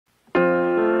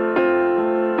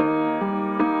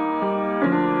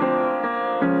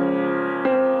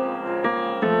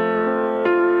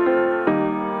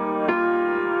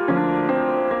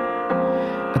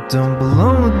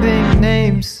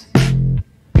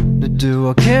Do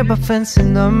I care about fancy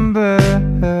numbers?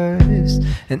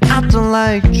 And I don't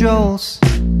like jewels.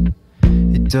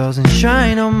 It doesn't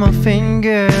shine on my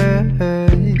fingers.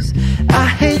 I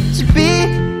hate to be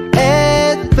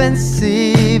at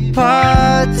fancy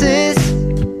parties.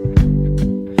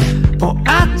 Oh,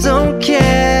 I don't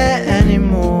care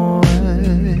anymore.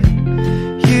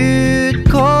 You'd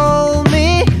call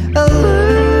me a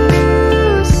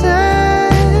loser.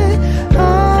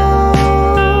 Oh,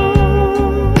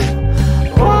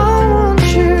 why won't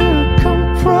you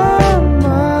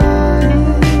compromise?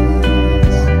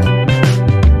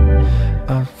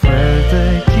 I'd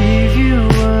rather give you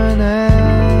an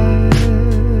F.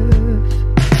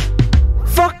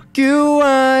 Fuck you,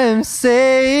 I'm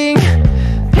saying.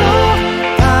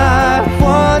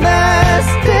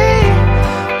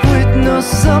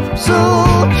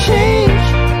 Subtle change,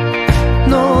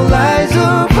 no lies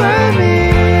over me.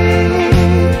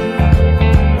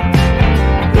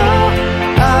 No,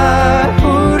 I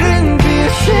wouldn't be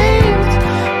ashamed,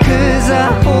 'cause I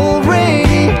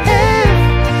already have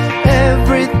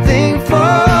everything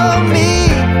for me.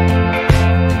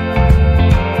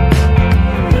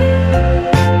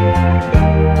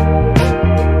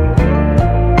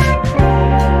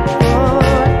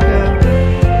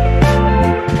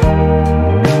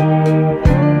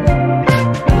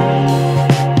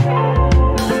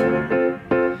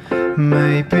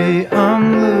 Maybe I'm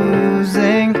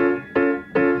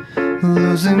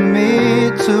losing me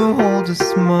to hold a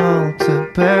smile, to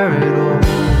bear it all.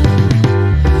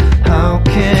 How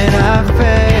can I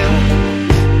fail?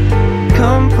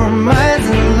 Compromise.